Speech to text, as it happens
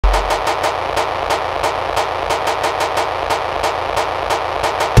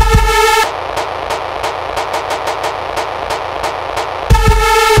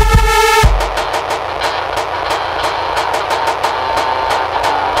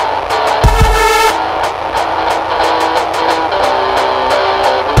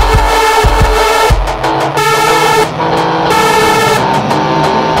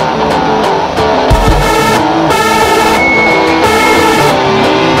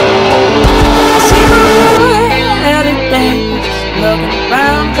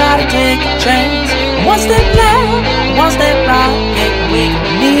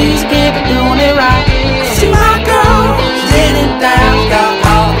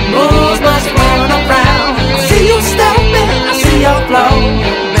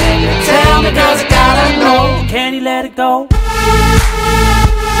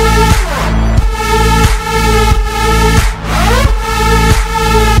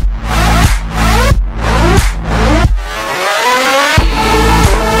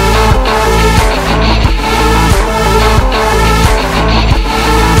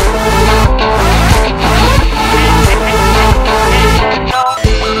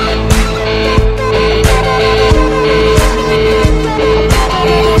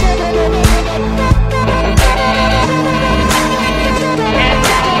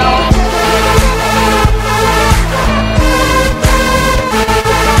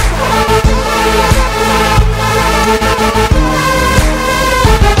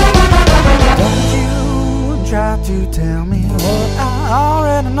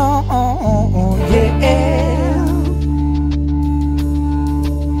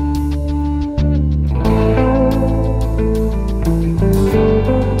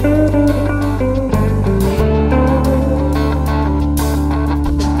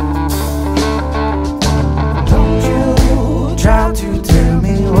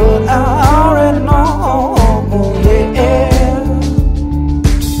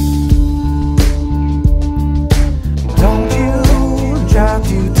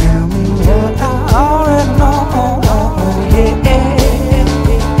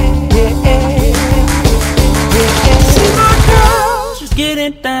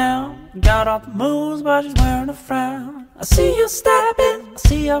got all the moves, but she's wearing a frown. I see you stepping, I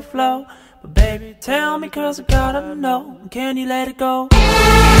see your flow, but baby, tell me, cause I gotta know, can you let it go?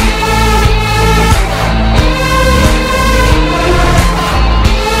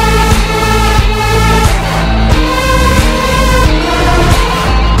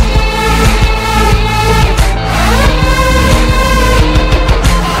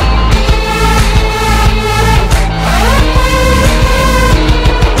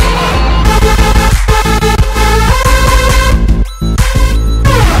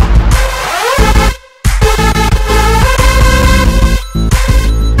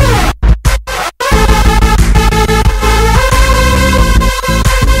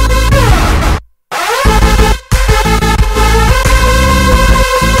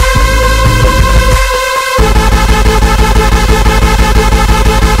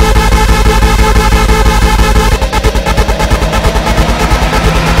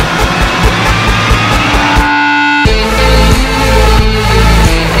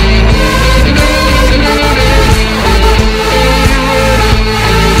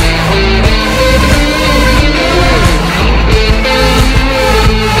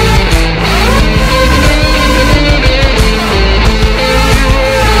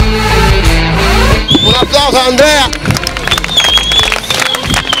 Andrea,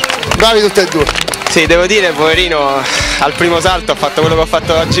 bravi tutti e due. Sì, devo dire, poverino, al primo salto ha fatto quello che ho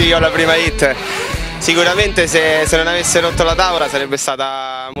fatto oggi io alla prima hit. Sicuramente se non avesse rotto la tavola sarebbe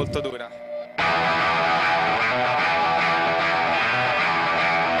stata molto dura.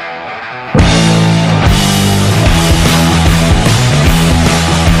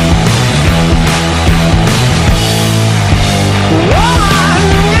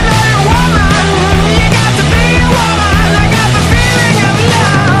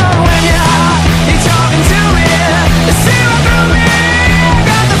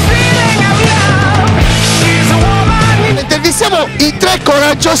 Intervistiamo i tre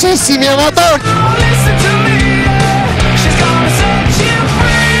coraggiosissimi amatori.